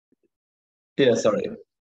Yeah, sorry.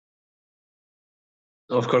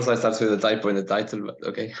 Of course, I start with a typo in the title, but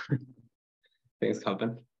okay, things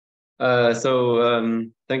happen.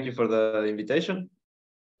 Thank you for the invitation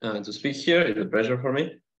to speak here. It's a pleasure for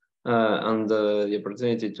me, and the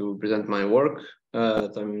opportunity to present my work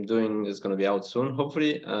that I'm doing is going to be out soon,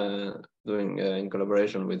 hopefully, doing in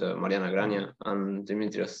collaboration with Mariana Grania and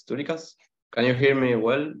Dimitrios Toulikas. Can you hear me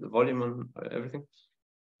well, the volume and everything?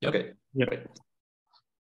 Yep. Okay, yep. Great.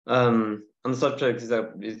 And the subject is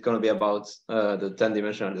going to be about the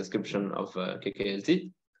 10-dimensional description of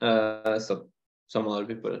KKLT. So some other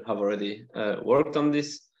people have already worked on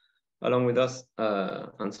this along with us,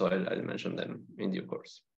 and so I'll mention them in due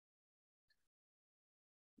course.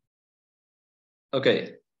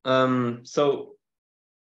 Okay, so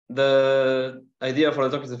the idea for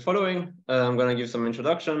the talk is the following. I'm going to give some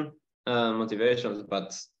introduction, motivations,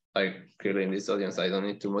 but clearly in this audience, I don't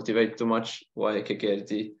need to motivate too much why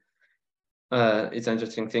KKLT. It's an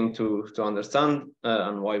interesting thing to understand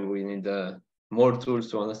and why we need more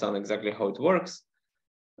tools to understand exactly how it works.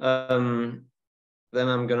 Then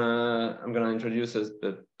I'm gonna introduce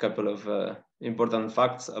a couple of important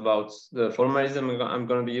facts about the formalism I'm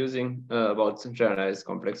gonna be using about generalized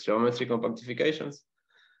complex geometry compactifications.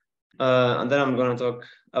 And then I'm gonna talk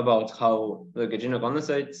about how the Gaussian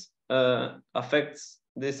condensate affects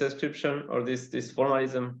this description or this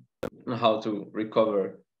formalism, and how to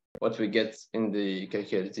recover what we get in the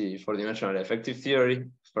KKLT four-dimensional effective theory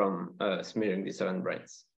from smearing the 7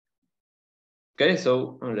 branes. Okay,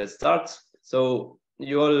 so let's start. So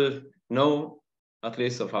you all know, at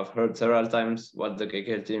least, or have heard several times, what the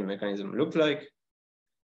KKLT mechanism looks like.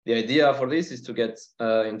 The idea for this is to get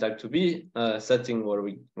in type 2b a setting where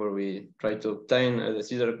we try to obtain the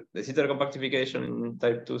Sitter compactification in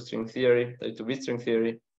type 2 string theory, type 2b string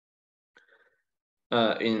theory,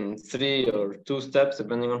 in 3 or 2 steps,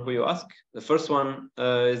 depending on who you ask. The first one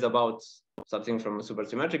is about starting from a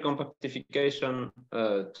supersymmetric compactification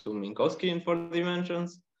to Minkowski in 4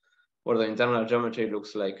 dimensions, where the internal geometry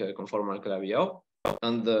looks like a conformal Calabi-Yau,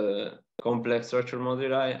 and the complex structure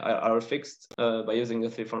moduli are fixed by using the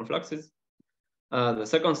 3-form fluxes. The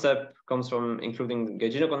second step comes from including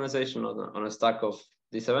Gaussian condensation on a stack of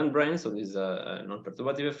D7 branes, so this is a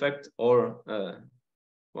non-perturbative effect, or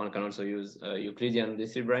one can also use Euclidean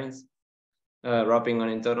D3 branes, wrapping an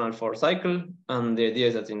internal 4 cycle. And the idea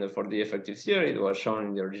is that in the 4D effective theory, it was shown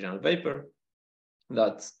in the original paper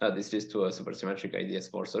that this leads to a supersymmetric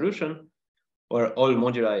IDS4 solution, where all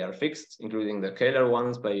moduli are fixed, including the Kähler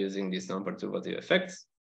ones, by using these non-perturbative effects.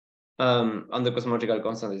 And the cosmological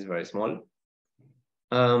constant is very small.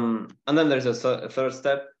 And then there's a third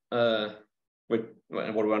step, where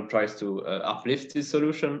one tries to uplift this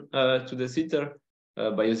solution to the Sitter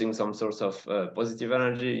by using some source of positive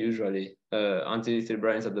energy, usually anti-D3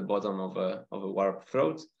 branes at the bottom of a warp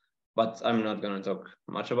throat. But I'm not going to talk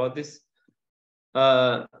much about this.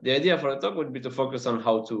 The idea for the talk would be to focus on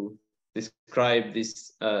how to describe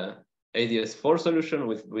this ADS4 solution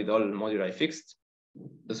with all moduli fixed,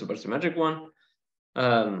 the supersymmetric one,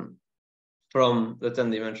 from the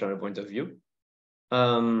 10-dimensional point of view.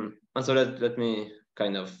 And so let me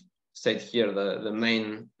kind of state here the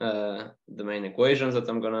main equations that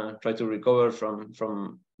I'm gonna try to recover from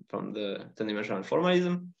the 10-dimensional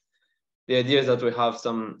formalism. The idea is that we have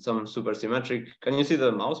some supersymmetric. Can you see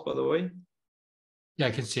the mouse, by the way? Yeah,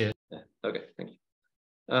 I can see it. Yeah. Okay, thank you.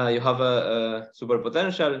 You have a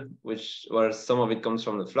superpotential, where some of it comes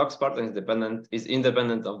from the flux part and is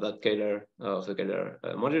independent of that Kähler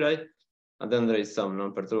moduli, and then there is some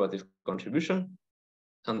non-perturbative contribution,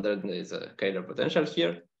 and then there is a Kähler potential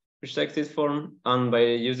here, which takes this form, and by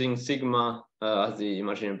using sigma as the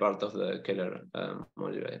imaginary part of the Kähler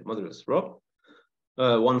modulus rho,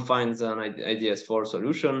 one finds an IDS4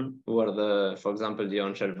 solution where for example, the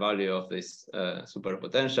on-shell value of this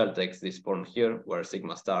superpotential takes this form here, where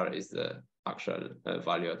sigma star is the actual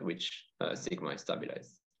value at which sigma is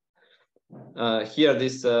stabilized. Here,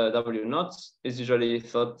 this W naught is usually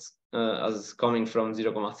thought as coming from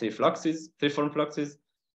 0,3 fluxes, 3-form fluxes.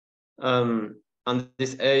 And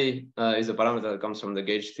this A is a parameter that comes from the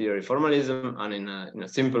gauge theory formalism, and in a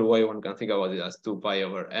simple way, one can think about it as 2 pi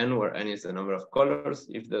over n, where n is the number of colors.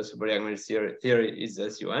 If the superdiagonal theory is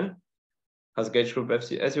SUN, has gauge group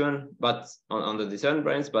SUN, but on the D7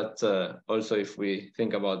 branes. But also, if we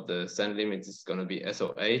think about the Sen limits, it's going to be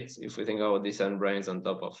SO8. If we think about D7 branes on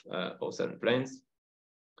top of O7 planes,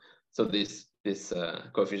 so this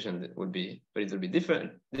coefficient would be a little bit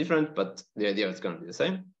different, but the idea is going to be the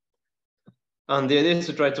same. And the idea is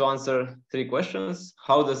to try to answer 3 questions.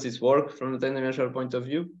 How does this work from the 10-dimensional point of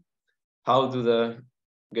view? How do the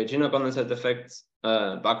gaugino condensate effects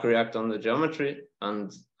back react on the geometry,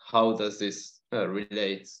 and how does this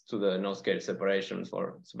relate to the no-scale separation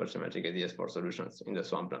for supersymmetric ADS4 solutions in the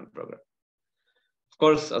swampland program. Of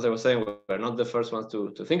course, as I was saying, we're not the first ones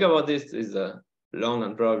to think about this. This is a long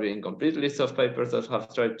and probably incomplete list of papers that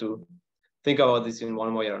have tried to think about this in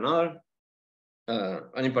one way or another.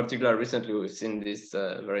 And in particular, recently we've seen this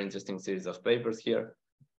very interesting series of papers here,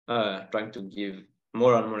 trying to give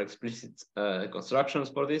more and more explicit constructions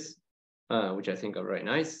for this, which I think are very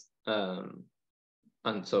nice.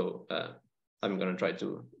 And so I'm going to try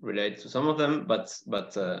to relate to some of them, but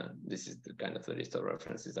this is the kind of the list of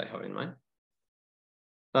references I have in mind.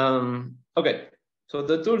 Okay, so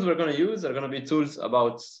the tools we're going to use are going to be tools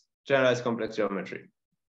about generalized complex geometry.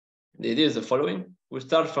 The idea is the following. We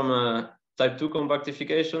start from type 2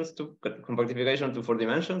 compactification to 4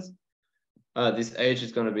 dimensions. This H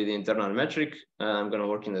is going to be the internal metric. I'm going to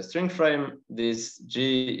work in the string frame. This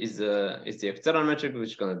G is the external metric,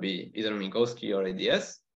 which is going to be either Minkowski or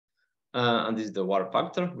ADS. And this is the warp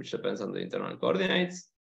factor, which depends on the internal coordinates.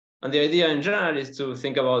 And the idea in general is to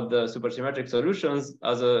think about the supersymmetric solutions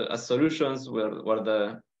as solutions where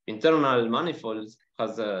the internal manifold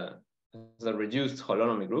has a reduced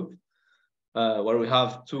holonomy group, where we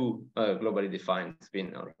have 2 globally defined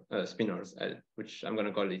spinors, which I'm going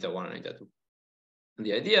to call eta 1 and eta 2. And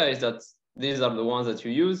the idea is that these are the ones that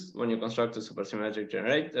you use when you construct a supersymmetric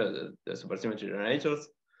the supersymmetry generators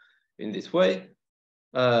in this way.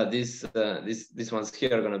 These ones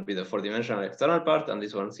here are going to be the 4-dimensional external part, and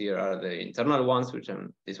these ones here are the internal ones, which are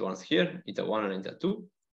these ones here, eta 1 and eta 2.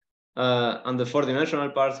 And the 4-dimensional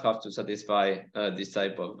parts have to satisfy this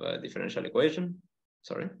type of differential equation.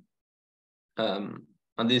 Sorry. And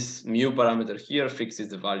this mu parameter here fixes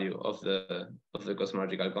the value of the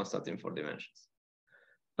cosmological constant in 4 dimensions.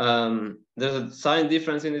 There's a sign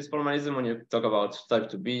difference in this formalism when you talk about type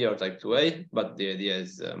 2b or type 2a, but the idea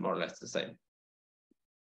is more or less the same.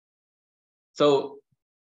 So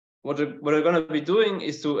what we're going to be doing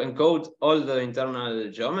is to encode all the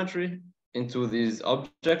internal geometry into these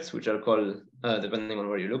objects, which are called, depending on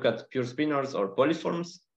where you look at, pure spinors or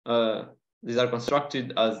polyforms. These are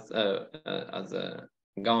constructed as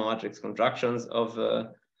gamma matrix contractions of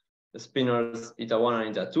the spinors eta 1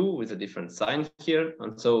 and eta 2 with a different sign here.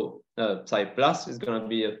 And so psi plus is going to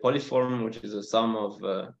be a polyform, which is a sum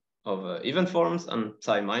of even forms, and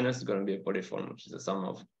psi minus is going to be a polyform, which is a sum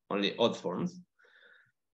of only odd forms.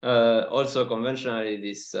 Also, conventionally,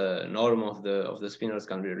 this norm of the spinors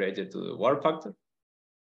can be related to the warp factor.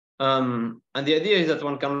 And the idea is that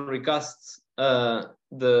one can recast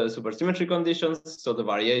the supersymmetry conditions, so the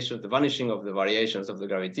vanishing of the variations of the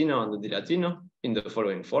gravitino and the dilatino in the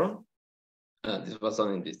following form. This was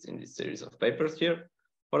done in this series of papers here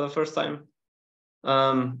for the first time.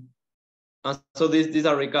 And so these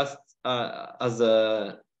are recast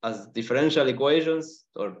as differential equations,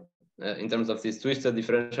 or in terms of this twisted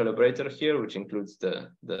differential operator here, which includes the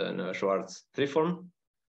Neveu-Schwarz 3 form,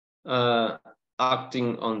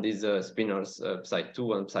 acting on these spinors psi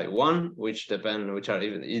 2 and psi 1, which are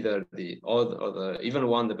either the odd or the even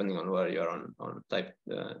one, depending on where you're on type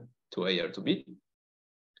 2a or 2b.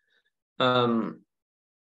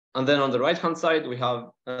 And then on the right-hand side, we have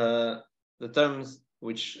the terms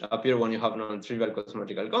which appear when you have non-trivial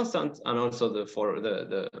cosmological constant, and also the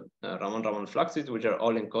Ramon fluxes, which are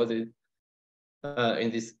all encoded in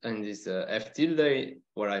this F tilde,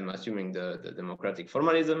 where I'm assuming the democratic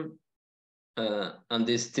formalism. And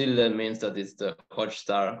this tilde means that it's the Hodge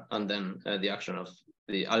star, and then the action of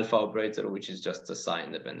the alpha operator, which is just a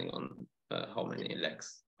sign depending on how many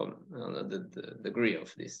legs, the degree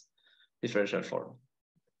of this differential form.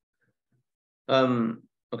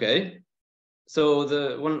 Okay. So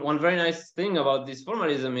the one very nice thing about this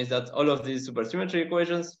formalism is that all of these supersymmetry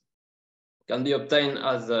equations can be obtained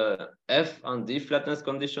as F and D flatness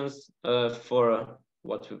conditions for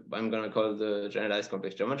what I'm going to call the generalized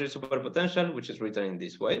complex geometry superpotential, which is written in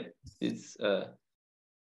this way. It's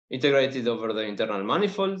integrated over the internal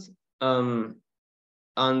manifold, and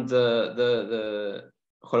the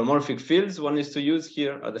holomorphic fields one is to use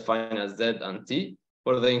here are defined as Z and T,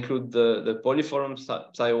 where they include the polyforms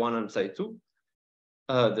psi 1 and psi 2.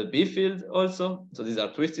 The B field also, so these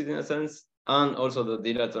are twisted in a sense, and also the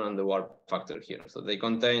dilaton and the warp factor here. So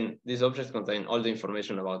these objects contain all the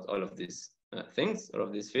information about all of these things, all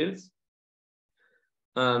of these fields.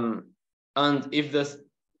 And if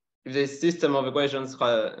this system of equations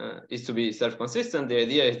is to be self-consistent, the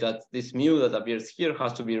idea is that this mu that appears here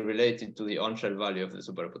has to be related to the on-shell value of the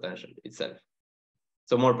superpotential itself.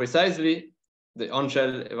 So more precisely, the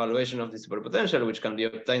on-shell evaluation of the superpotential, which can be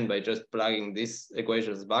obtained by just plugging these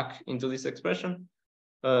equations back into this expression,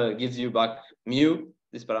 gives you back mu,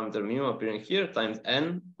 this parameter mu appearing here, times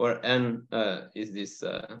n, where n is this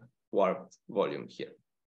warped volume here.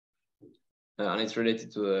 And it's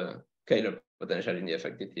related to the scalar potential in the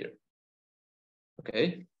effective theory.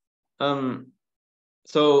 Okay.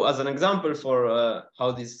 So as an example for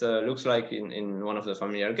how this looks like in one of the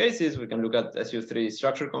familiar cases, we can look at SU3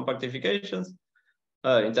 structure compactifications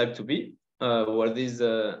in type 2b, where these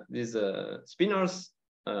spinors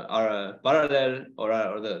are parallel,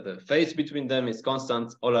 or the phase between them is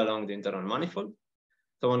constant all along the internal manifold.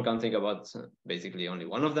 So one can think about basically only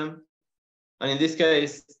one of them. And in this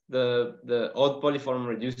case, the odd polyform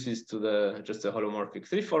reduces to just a holomorphic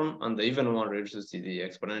 3 form, and the even one reduces to the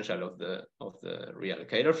exponential of the real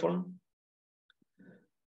scalar form.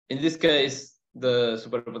 In this case, the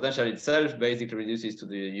superpotential itself basically reduces to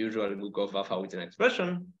the usual Gukov-Vafa-Witten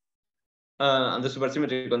expression, and the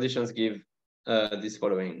supersymmetry conditions give these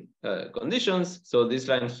following conditions. So this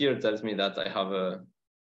line here tells me that I have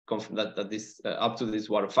that this up to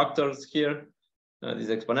these warp factors here. These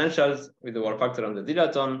exponentials with the warp factor and the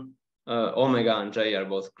dilaton, omega and j are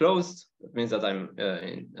both closed. That means that I'm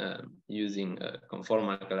using a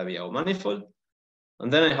conformal Calabi-Yau manifold.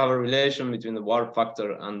 And then I have a relation between the warp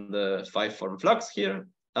factor and the 5-form flux here,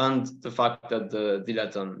 and the fact that the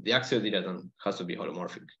dilaton, the axial dilaton, has to be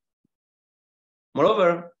holomorphic.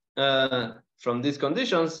 Moreover, from these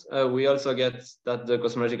conditions, we also get that the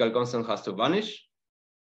cosmological constant has to vanish.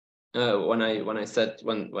 When I start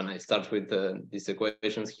with these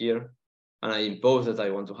equations here, and I impose that I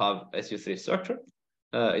want to have SU3 structure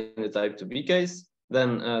in the type 2b case,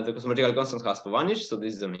 then the cosmological constant has to vanish. So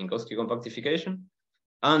this is a Minkowski compactification.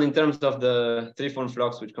 And in terms of the 3-form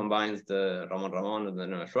flux, which combines the Ramon-Ramon and the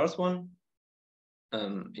Neumann-Schwarz one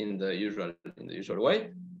in the usual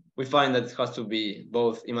way, we find that it has to be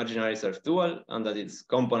both imaginary self-dual and that its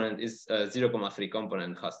component is 0,3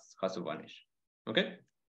 component has to vanish. Okay.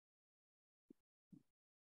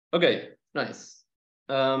 Okay, nice.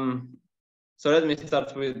 So let me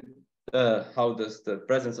start with how does the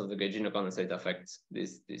presence of the Gaugino condensate affect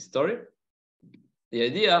this story. The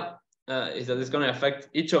idea is that it's going to affect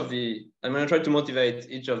each of the, I'm going to try to motivate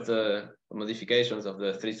each of the modifications of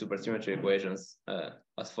the 3 supersymmetry equations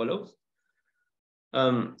as follows.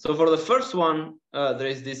 So for the first one, there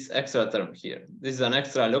is this extra term here. This is an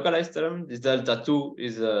extra localized term. This delta 2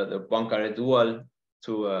 is the Poincaré dual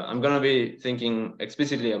to, I'm going to be thinking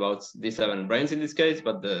explicitly about D7 branes in this case,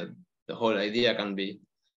 but the whole idea can be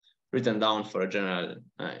written down for a general,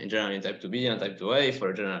 in type 2b and type 2a for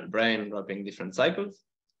a general brane wrapping different cycles.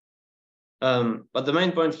 But the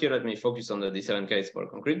main point here, let me focus on the D7 case for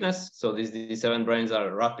concreteness. So these D7 branes are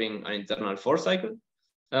wrapping an internal 4 cycle.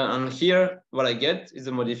 And here, what I get is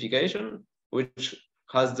a modification which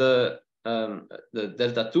has the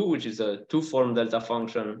delta 2, which is a 2-form delta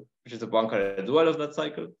function, which is the Poincaré dual of that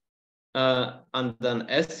cycle, and then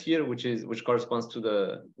S here, which corresponds to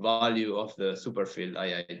the value of the superfield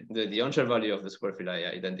the on-shell value of the superfield I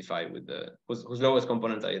identify with whose lowest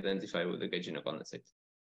component I identify with the Gaugino condensate.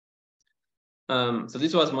 So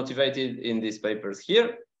this was motivated in these papers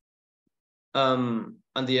here.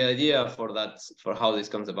 And the idea for how this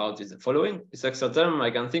comes about is the following. This extra term,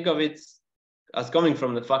 I can think of it as coming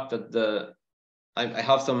from the fact that I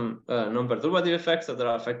have some non-perturbative effects that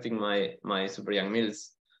are affecting my super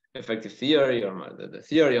Yang-Mills effective theory, or the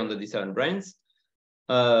theory on the D7 branes.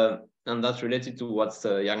 And that's related to what's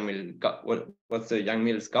the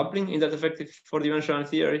Yang-Mills coupling in that effective 4-dimensional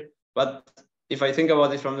theory. But if I think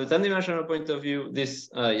about it from the 10-dimensional point of view, this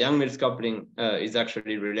Yang-Mills coupling is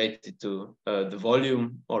actually related to the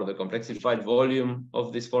volume or the complexified volume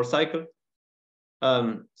of this 4 cycle.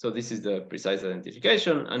 So this is the precise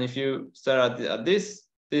identification. And if you stare at this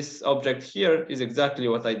object here is exactly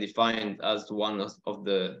what I defined as one of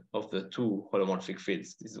the 2 holomorphic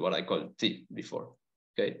fields. This is what I called T before.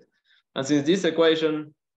 Okay, and since this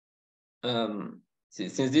equation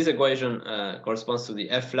corresponds to the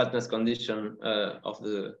F flatness condition of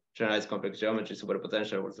the generalized complex geometry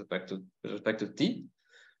superpotential with respect to T,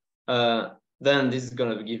 then this is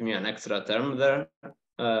going to give me an extra term there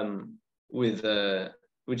which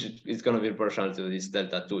is going to be proportional to this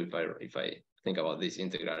delta 2 if I think about this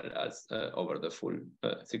integral as over the full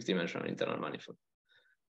 6-dimensional internal manifold.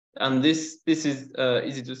 And this is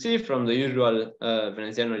easy to see from the usual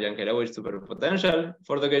Veneziano-Jankelowicz superpotential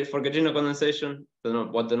for Gaugino condensation.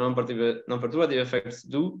 What the non-perturbative effects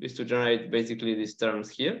do is to generate basically these terms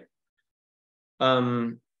here.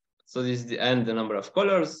 So this is the number of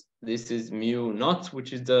colors. This is mu naught,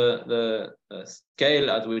 which is the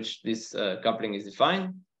scale at which this coupling is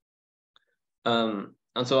defined.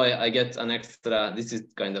 And so I get an extra, this is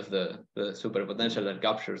kind of the superpotential that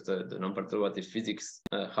captures the non-perturbative physics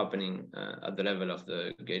happening at the level of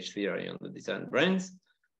the gauge theory on the descent branes.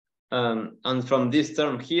 And from this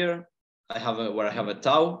term here, I have a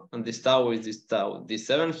tau, and this tau is this tau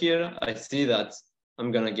D7 here. I see that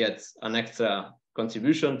I'm gonna get an extra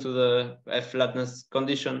contribution to the F flatness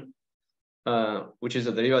condition, which is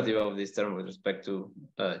a derivative of this term with respect to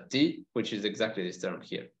T, which is exactly this term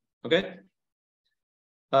here. Okay.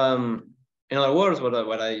 In other words, what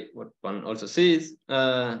one also sees,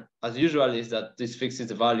 as usual, is that this fixes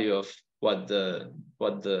the value of what the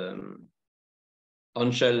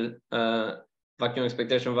on-shell vacuum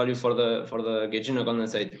expectation value for the gaugino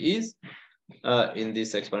condensate is in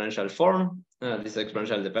this exponential form, this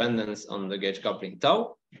exponential dependence on the gauge coupling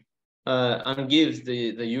tau, and gives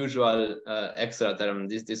the usual extra term.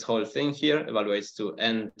 This whole thing here evaluates to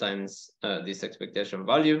n times this expectation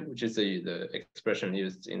value, which is the expression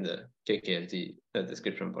used in the KKLT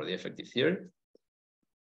description for the effective theory.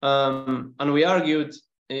 And we argued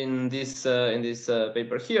in this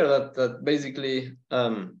paper here that basically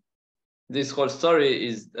this whole story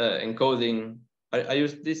is encoding. I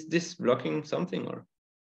use this blocking something, or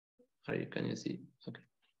can you see? Okay.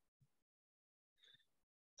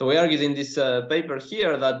 So we argued in this paper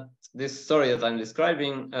here that this story that I'm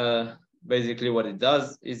describing, basically what it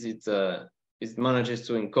does is it manages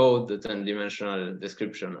to encode the 10-dimensional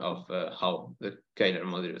description of how the Kähler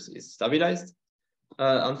modulus is stabilized.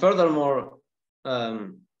 And furthermore,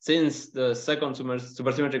 since the second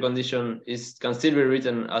supersymmetry condition can still be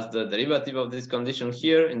written as the derivative of this condition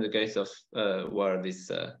here, in the case of where this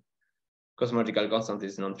cosmological constant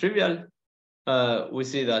is non-trivial, we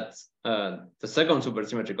see that the second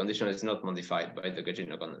supersymmetry condition is not modified by the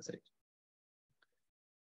gaugino condensate.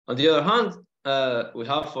 On the other hand, we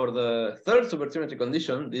have for the third supersymmetry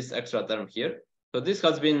condition this extra term here. So this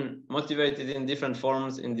has been motivated in different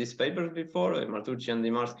forms in this paper before, by Martucci and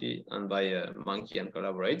Dimarsky, and by Monkey and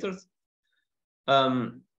collaborators.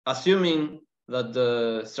 Assuming that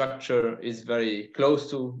the structure is very close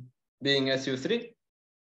to being SU3.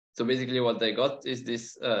 So basically what they got is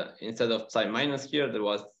this, instead of psi minus here, there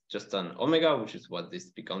was just an omega, which is what this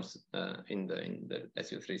becomes in the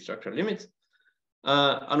SU3 structure limit.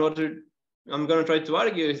 And what I'm going to try to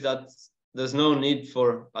argue is that there's no need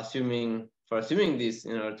for assuming this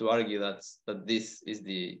in order to argue that this is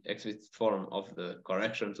the explicit form of the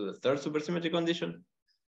correction to the third supersymmetry condition.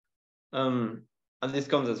 And this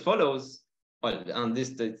comes as follows. Well, and this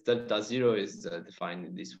delta 0 is defined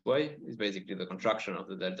in this way. It's basically the contraction of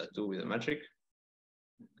the delta 2 with a metric.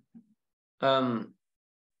 And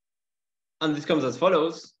this comes as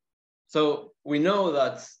follows. So we know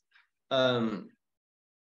that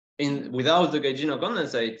without the gaugino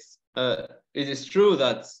condensates, it is true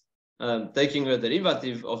that taking the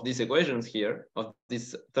derivative of these equations here, of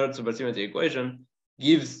this third supersymmetry equation,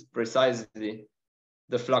 gives precisely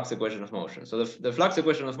the flux equation of motion. So the flux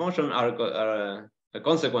equation of motion are a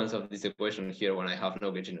consequence of this equation here when I have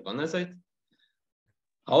no gaugino condensate.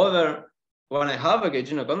 However, when I have a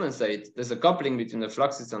gaugino condensate, there's a coupling between the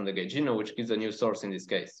fluxes and the gaugino, which gives a new source in this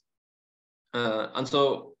case. And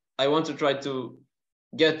so I want to try to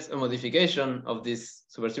get a modification of this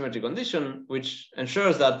supersymmetry condition, which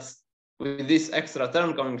ensures that with this extra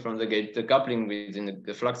term coming from the coupling between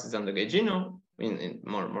the fluxes and the gaugino,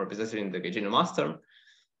 more precisely in the gaugino mass term,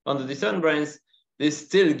 on the descent branes, this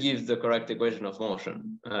still gives the correct equation of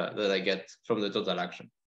motion that I get from the total action.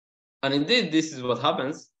 And indeed, this is what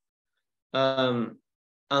happens. And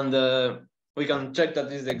we can check that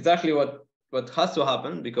this is exactly what has to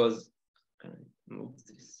happen, because can I move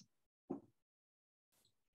this?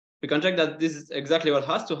 We can check that this is exactly what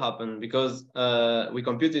has to happen, because we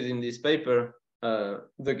computed in this paper the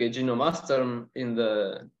gaugino mass term in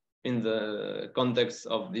the context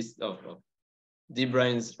of this of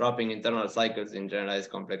D-branes wrapping internal cycles in generalized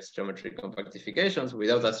complex geometry compactifications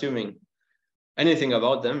without assuming anything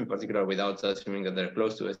about them, in particular without assuming that they're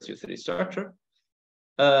close to SU3 structure.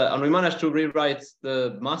 And we managed to rewrite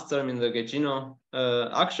the mass term in the gaugino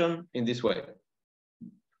action in this way.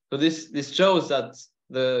 So this shows that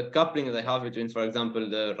the coupling that I have between, for example,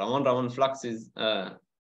 the Ramon fluxes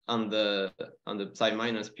and the psi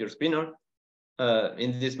minus pure spinor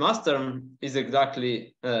in this mass term is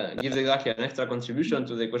exactly gives exactly an extra contribution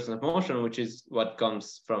to the equation of motion, which is what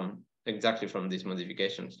comes from exactly from this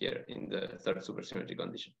modification here in the third supersymmetry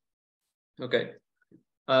condition. Okay,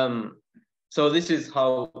 so this is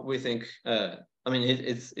how we think. I mean,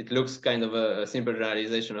 it looks kind of a simple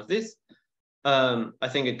generalization of this. I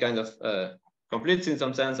think it kind of completes in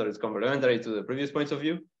some sense, or it's complementary to the previous points of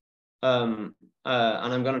view. And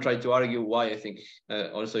I'm going to try to argue why I think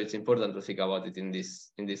also it's important to think about it in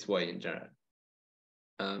this way in general.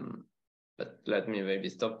 But let me maybe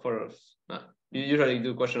stop for. You usually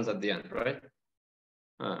do questions at the end, right?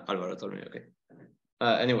 Alvaro told me, okay.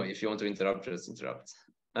 Anyway, if you want to interrupt, just interrupt.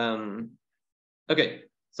 Okay,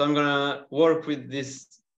 so I'm gonna work with these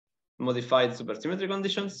modified supersymmetry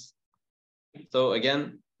conditions. So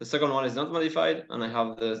again, the second one is not modified, and I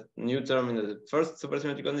have the new term in the first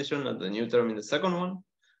supersymmetry condition and the new term in the second one.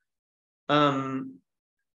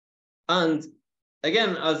 And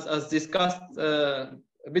again, as discussed a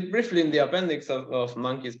bit briefly in the appendix of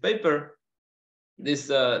Monkey's paper, this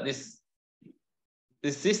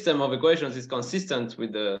system of equations is consistent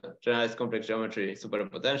with the generalized complex geometry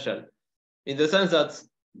superpotential, in the sense that,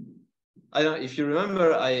 I don't know if you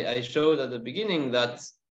remember, I showed at the beginning that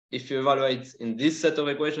if you evaluate in this set of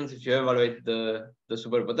equations, if you evaluate the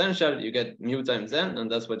superpotential, you get mu times n,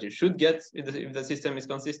 and that's what you should get if the system is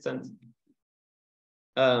consistent.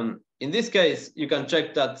 In this case, you can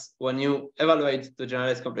check that when you evaluate the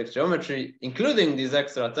generalized complex geometry, including these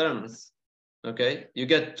extra terms, okay, you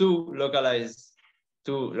get two localized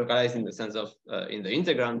in the sense of in the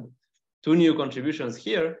integrand, two new contributions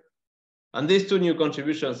here, and these two new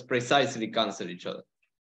contributions precisely cancel each other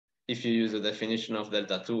if you use the definition of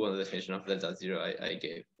delta 2 and the definition of delta 0 I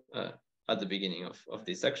gave at the beginning of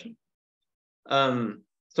this section.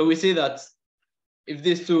 So we see that if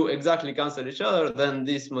these two exactly cancel each other, then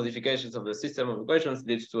these modifications of the system of equations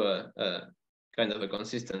leads to a kind of a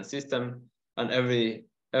consistent system, and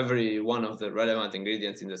every one of the relevant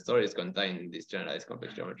ingredients in the story is contained in this generalized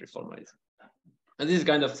complex geometry formalism. And this is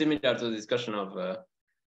kind of similar to the discussion of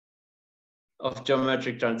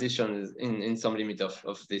geometric transitions in some limit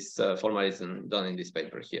of this formalism done in this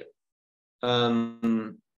paper here.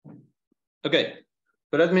 Okay,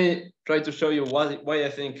 but let me try to show you why I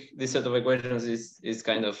think this set of equations is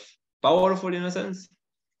kind of powerful in a sense.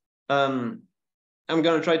 I'm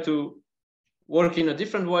going to try to work in a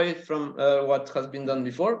different way from what has been done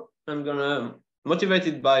before. I'm going to motivate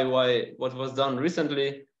it by what was done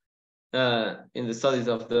recently in the studies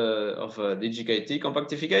of DGKT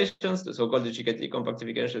compactifications, the so-called DGKT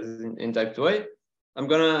compactifications in type 2A. I'm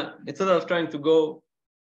gonna, instead of trying to go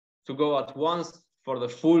at once for the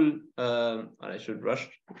full, I should rush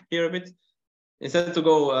here a bit. Instead to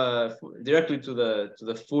go directly to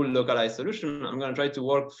the full localized solution, I'm gonna try to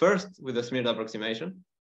work first with the smeared approximation.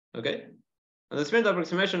 Okay, and the smeared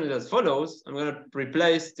approximation is as follows. I'm gonna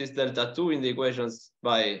replace this delta 2 in the equations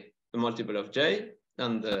by the multiple of J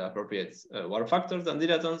and the appropriate warp factors and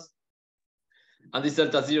dilatons. And this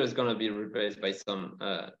delta 0 is going to be replaced by some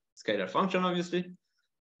scalar function, obviously.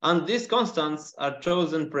 And these constants are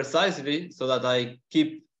chosen precisely so that I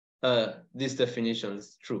keep these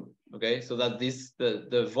definitions true. Okay, so that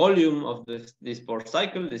the volume of this Porsche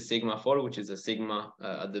cycle, this sigma 4, which is a sigma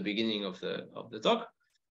at the beginning of the talk,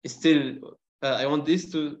 is still. I want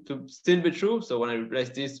this to still be true. So when I replace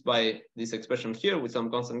this by this expression here with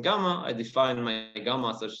some constant gamma, I define my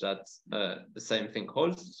gamma such that the same thing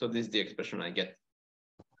holds. So this is the expression I get.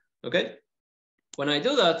 Okay. When I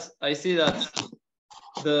do that, I see that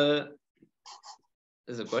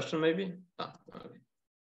there's a question maybe. Okay.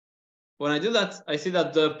 When I do that, I see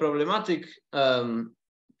that the problematic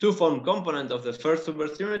two-form component of the first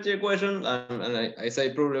supersymmetry equation, and I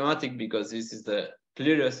say problematic because this is the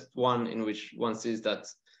clearest one in which one sees that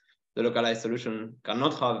the localized solution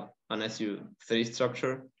cannot have an SU3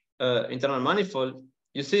 structure internal manifold.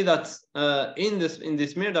 You see that in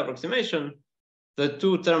this mirrored approximation, the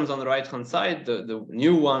two terms on the right-hand side, the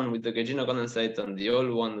new one with the Gaugino condensate and the old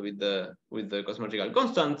one with the cosmological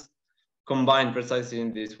constant, combine precisely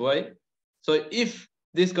in this way. So if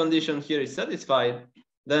this condition here is satisfied,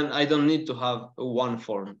 then I don't need to have a one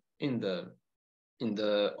form in the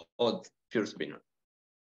odd pure spinor.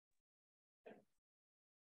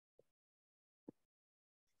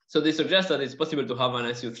 So this suggests that it's possible to have an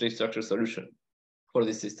SU3 structure solution for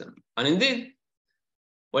this system. And indeed,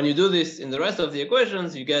 when you do this in the rest of the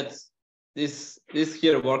equations, you get this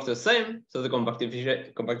here works the same. So the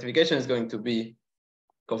compactification is going to be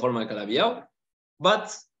conformal Calabi-Yau.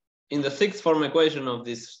 But in the sixth form equation of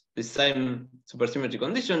this same supersymmetry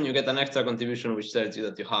condition, you get an extra contribution which tells you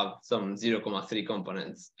that you have some 0.3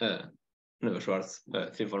 components Neveu-Schwarz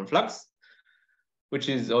three-form flux, which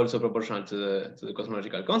is also proportional to the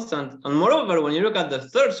cosmological constant. And moreover, when you look at the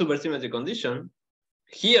third supersymmetry condition,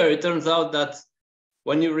 here it turns out that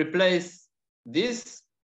when you replace this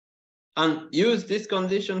and use this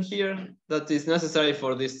condition here that is necessary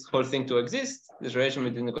for this whole thing to exist, this relation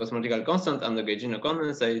between the cosmological constant and the Gaugino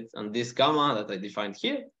condensate and this gamma that I defined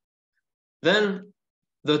here, then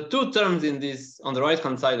the two terms in this on the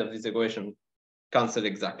right-hand side of this equation cancel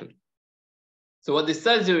exactly. So what this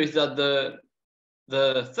tells you is that the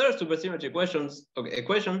third supersymmetry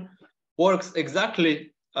equation works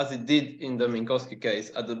exactly as it did in the Minkowski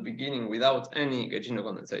case at the beginning without any Gaussian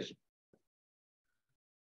condensation.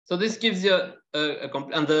 So this gives you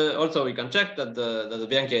also we can check that the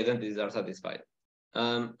Bianchi identities are satisfied.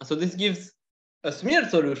 So this gives a smeared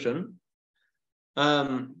solution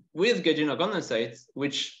with Gaussian condensates,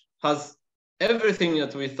 which has everything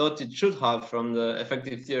that we thought it should have from the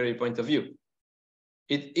effective theory point of view.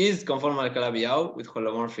 It is conformal Calabi-Yau with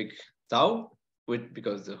holomorphic tau,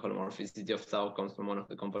 because the holomorphicity of tau comes from one of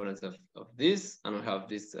the components of this, and we have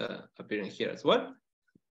this appearing here as well.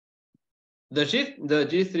 The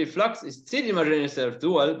G3 flux is still imaginary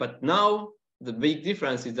self-dual, but now the big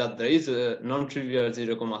difference is that there is a non-trivial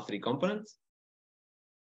 0,3 component.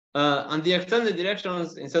 And the extended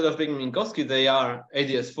directions, instead of being Minkowski, they are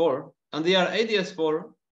ADS4, and they are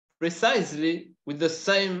ADS4 precisely with the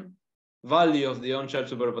same value of the on-shell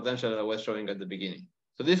superpotential that I was showing at the beginning.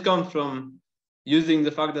 So this comes from using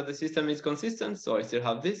the fact that the system is consistent, so I still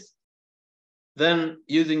have this. Then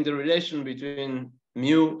using the relation between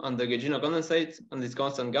mu and the Gaussian condensate and this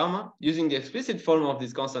constant gamma, using the explicit form of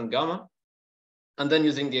this constant gamma, and then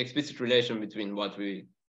using the explicit relation between what we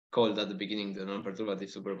called at the beginning the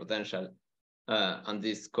non-perturbative superpotential and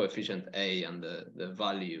this coefficient A and the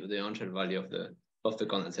value, the on-shell value of the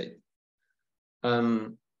condensate.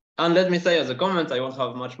 And let me say as a comment, I won't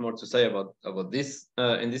have much more to say about this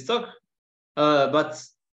in this talk, but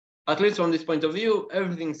at least from this point of view,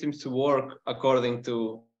 everything seems to work according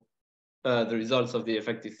to the results of the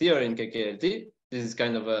effective theory in KKLT. This is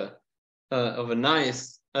kind of a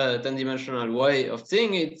nice 10-dimensional way of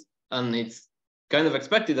seeing it, and it's kind of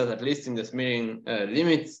expected that at least in the smearing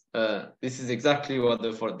limits, this is exactly what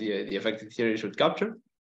the effective theory should capture.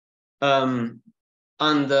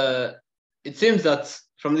 It seems that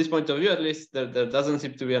from this point of view, at least, there doesn't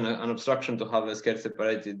seem to be an obstruction to have a scale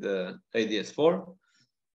separated ADS4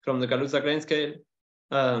 from the Kaluza-Klein scale,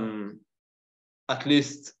 at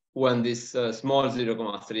least when this small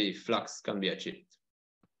 0,3 flux can be achieved.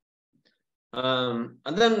 And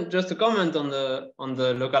then just to comment on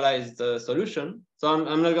the localized solution. So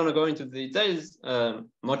I'm not going to go into the details.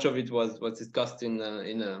 Much of it was discussed in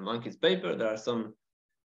Monkey's paper. There are some.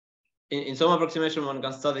 In some approximation, one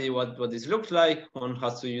can study what this looks like. One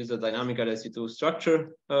has to use a dynamical SU2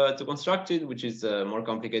 structure to construct it, which is more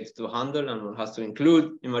complicated to handle, and one has to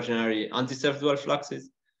include imaginary anti-self-dual fluxes.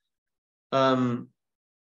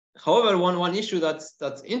 However, one issue that's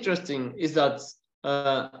interesting is that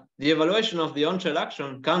the evaluation of the on-shell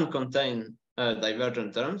action can contain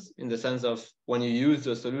divergent terms, in the sense of when you use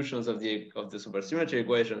the solutions of the supersymmetry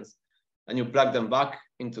equations and you plug them back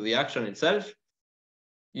into the action itself,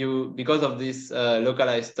 because of these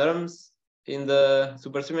localized terms in the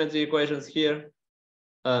supersymmetry equations here,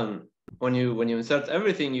 when you insert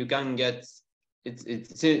everything, you can get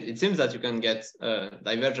it seems that you can get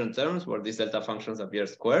divergent terms where these delta functions appear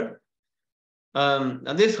squared.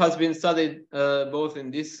 And this has been studied both in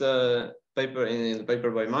this paper, in the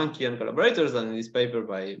paper by Monkey and collaborators, and in this paper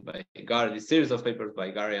by Gary, this series of papers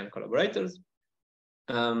by Gary and collaborators.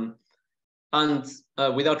 And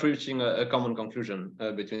without reaching a common conclusion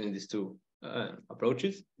between these two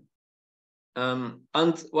approaches. And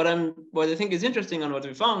what I think is interesting and what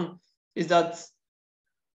we found is that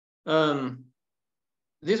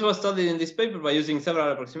this was studied in this paper by using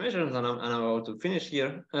several approximations, and I'm about to finish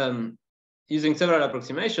here. Using several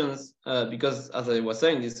approximations, because as I was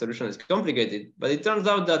saying, this solution is complicated, but it turns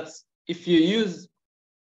out that if you use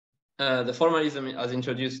the formalism as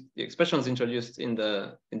introduced, the expressions introduced in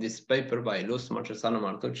this paper by Luz, Marchesano,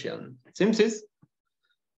 Martucci, and Simsis.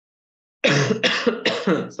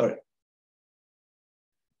 Sorry.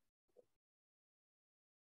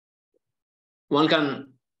 One can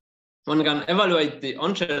evaluate the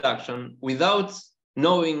on-shell action without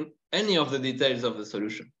knowing any of the details of the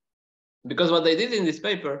solution, because what they did in this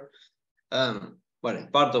paper, well, in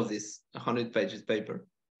part of this 100 pages paper,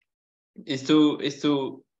 is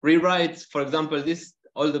to rewrite, for example,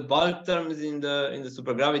 all the bulk terms in the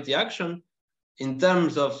supergravity action in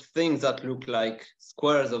terms of things that look like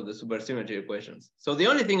squares of the supersymmetry equations. So the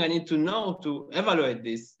only thing I need to know to evaluate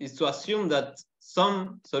this is to assume that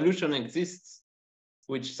some solution exists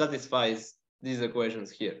which satisfies these equations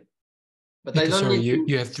here. But I don't need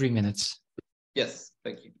you have 3 minutes. Yes,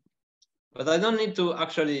 thank you. But I don't need to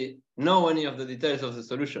actually know any of the details of the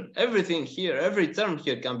solution. Everything here, every term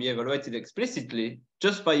here can be evaluated explicitly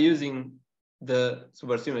just by using the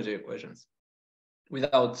supersymmetry equations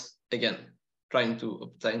without, again, trying to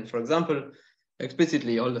obtain, for example,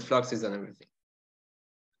 explicitly all the fluxes and everything.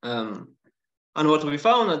 And what we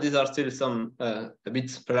found, and these are still some a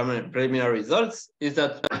bit preliminary results, is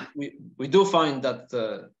that we do find that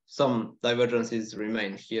some divergences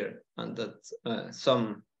remain here, and that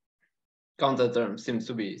some counter terms seem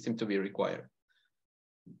to be required.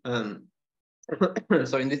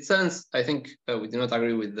 So in this sense, I think we do not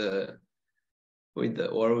agree with the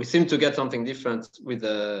or we seem to get something different with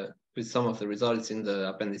some of the results in the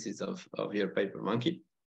appendices of your paper, Monkey.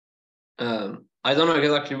 I don't know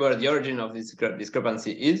exactly where the origin of this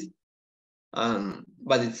discrepancy is,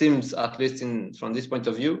 but it seems, at least from this point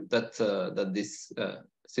of view, that this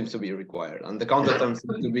seems to be required, and the counter terms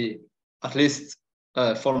seem to be at least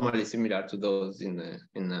formally similar to those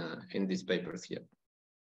in these papers here.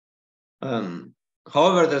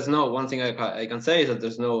 However, there's one thing I can say is that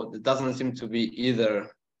there doesn't seem to be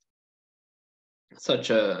either such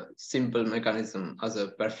a simple mechanism as a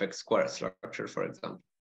perfect square structure, for example.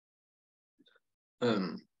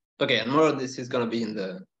 Okay, and more of this is going to be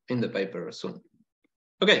in the paper soon.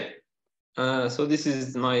 Okay, so this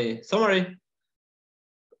is my summary.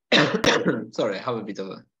 Sorry, I have a bit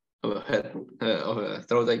of a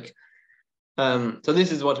throat ache. So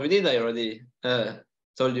this is what we did. I already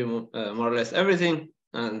told you more or less everything,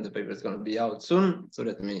 and the paper is going to be out soon, so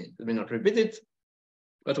let me not repeat it.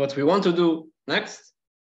 But what we want to do next,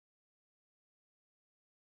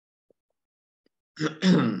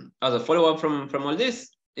 as a follow-up from all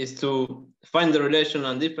this, is to find the relation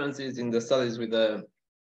and differences in the studies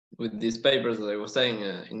with these papers that I was saying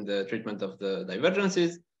in the treatment of the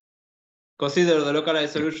divergences. Consider the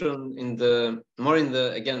localized solution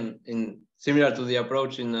similar to the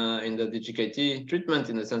approach in the DGKT treatment,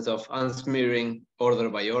 in the sense of unsmearing order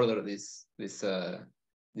by order this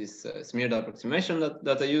smeared approximation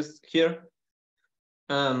that I used here.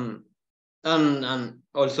 And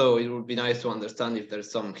also it would be nice to understand if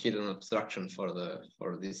there's some hidden abstraction for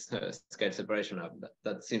this scale separation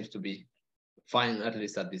that seems to be fine, at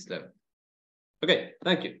least at this level. Okay,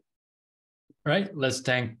 thank you. All right, let's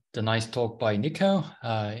thank the nice talk by Nico.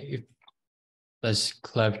 Let's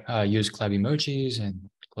use clap emojis and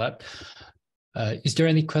clap. Is there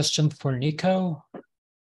any question for Nico?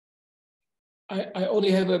 I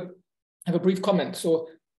only have a brief comment. So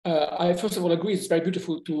I first of all agree it's very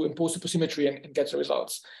beautiful to impose supersymmetry and get the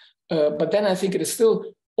results. But then I think it is still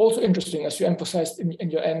also interesting, as you emphasized in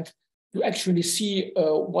your end, to actually see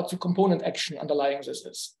what the component action underlying this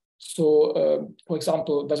is. So, for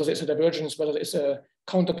example, whether there's a divergence, whether there's a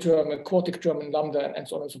counter term, a quartic term in lambda, and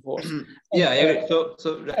so on and so forth. Yeah, I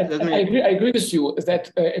agree. I agree with you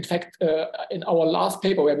that, in fact, in our last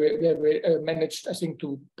paper where we managed, I think,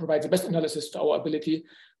 to provide the best analysis to our ability,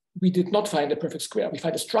 we did not find a perfect square. We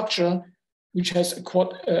find a structure which has a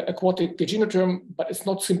quartic genotherm, but it's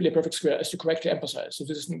not simply a perfect square, as you correctly emphasize. So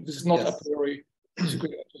this is not a priori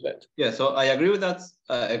disagreement with that. Yeah, so I agree with that.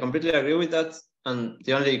 I completely agree with that. And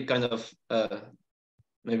the only kind of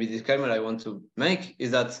maybe disclaimer I want to make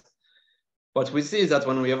is that what we see is that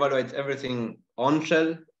when we evaluate everything on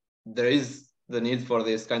shell, there is the need for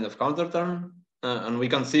this kind of counter term, and we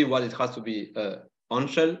can see what it has to be on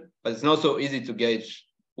shell, but it's not so easy to gauge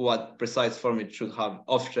what precise form it should have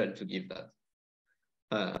off shell to give that.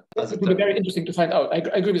 It would be very interesting to find out. I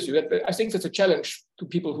agree with you. I think that's a challenge to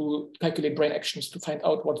people who calculate brain actions to find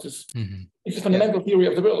out what this it's a fundamental theory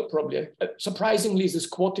of the world, probably. Surprisingly, this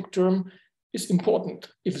quartic term is important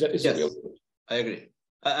if that is the real world. I agree.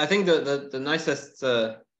 I think the nicest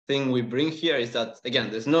thing we bring here is that, again,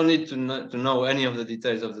 there's no need to know any of the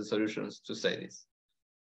details of the solutions to say this.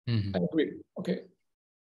 I agree. Okay.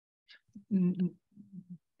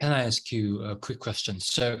 Can I ask you a quick question?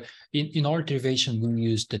 So in our derivation, we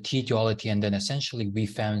used the T-duality, and then essentially we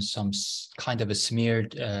found some kind of a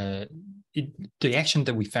smeared, the action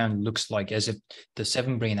that we found looks like as if the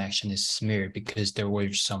 7-brain action is smeared because there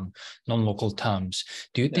were some non-local terms.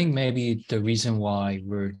 Do you think maybe the reason why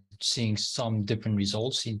we're seeing some different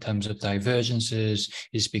results in terms of divergences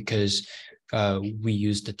is because we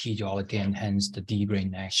use the T-duality and hence the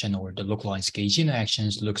D-brain action or the localized gauging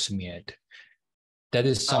actions look smeared? That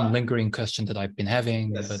is some lingering question that I've been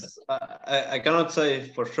having. Yes. But I cannot say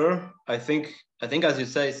for sure. I think as you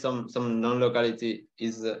say, some non-locality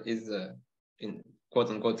is in quote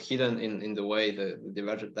unquote hidden in the way the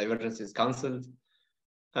divergence is cancelled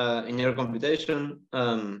in your computation.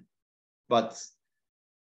 But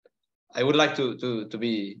I would like to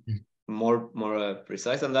be more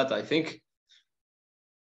precise on that. I think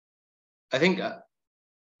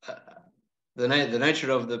the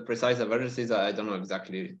nature of the precise divergences, I don't know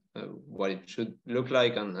exactly what it should look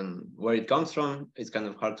like and where it comes from. It's kind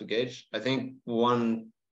of hard to gauge. I think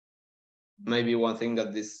one maybe one thing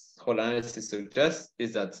that this whole analysis suggests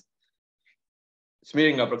is that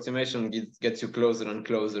smearing approximation gets you closer and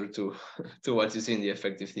closer to what you see in the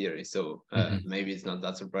effective theory. So maybe it's not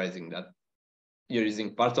that surprising that you're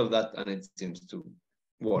using part of that and it seems to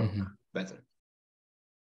work better.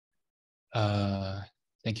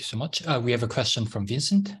 Thank you so much. We have a question from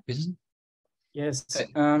Vincent. Vincent? Yes.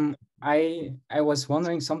 Hey. I was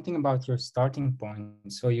wondering something about your starting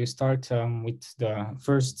point. So you start with the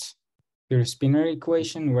first pure spinor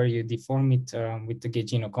equation where you deform it with the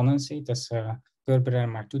Gaugino condensate as Gerber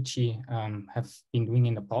and Martucci have been doing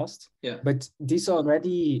in the past. Yeah. But this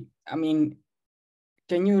already, I mean,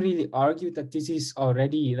 can you really argue that this is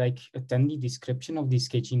already like a Tandy description of this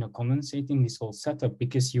Gaugino condensate in this whole setup?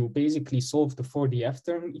 Because you basically solve the 4D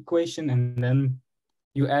F-term equation and then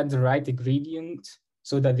you add the right ingredient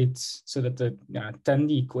so that the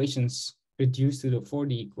Tandy equations reduce to the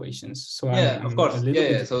 4D equations. So yeah, of course.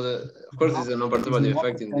 Yeah. So of course, it's a non-perturbable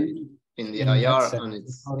effect in the IR, and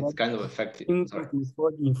it's kind of effective.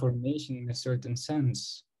 For the information in a certain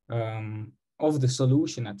sense of the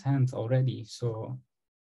solution at hand already. So,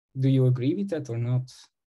 do you agree with that or not?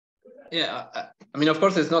 Yeah, I mean, of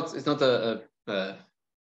course, it's not a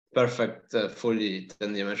perfect, fully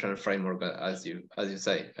 10-dimensional framework, as you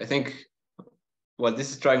say. I think what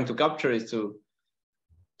this is trying to capture is to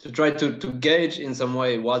try to gauge in some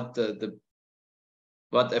way what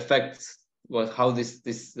what effects, how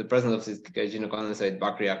the presence of this Gaugino condensate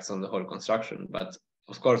back reacts on the whole construction. But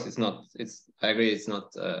of course, I agree, it's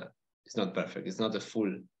not perfect. It's not a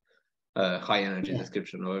full high energy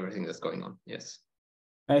description of everything that's going on. Yes.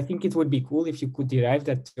 I think it would be cool if you could derive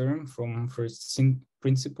that term from first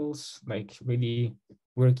principles, like really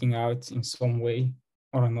working out in some way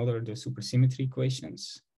or another the supersymmetry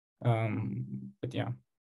equations. But yeah,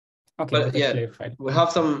 okay. But yeah, clarified. We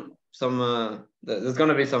have some. There's going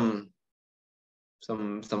to be some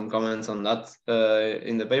comments on that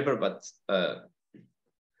in the paper, but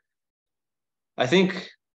I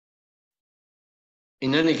think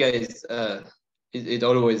in any case, it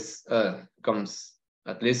always comes,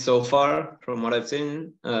 at least so far from what I've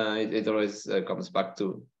seen, it always comes back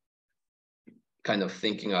to kind of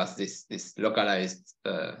thinking as this localized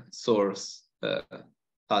source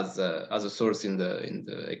as a source in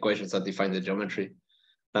the equations that define the geometry.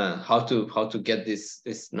 How to get this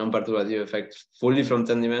non-perturbative effect fully from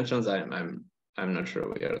 10 dimensions? I'm not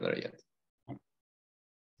sure we are there yet.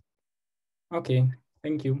 Okay,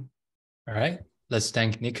 thank you. All right, let's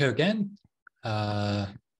thank Nico again.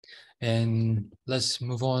 And let's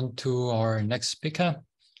move on to our next speaker.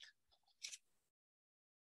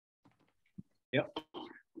 Yeah.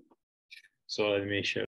 So let me share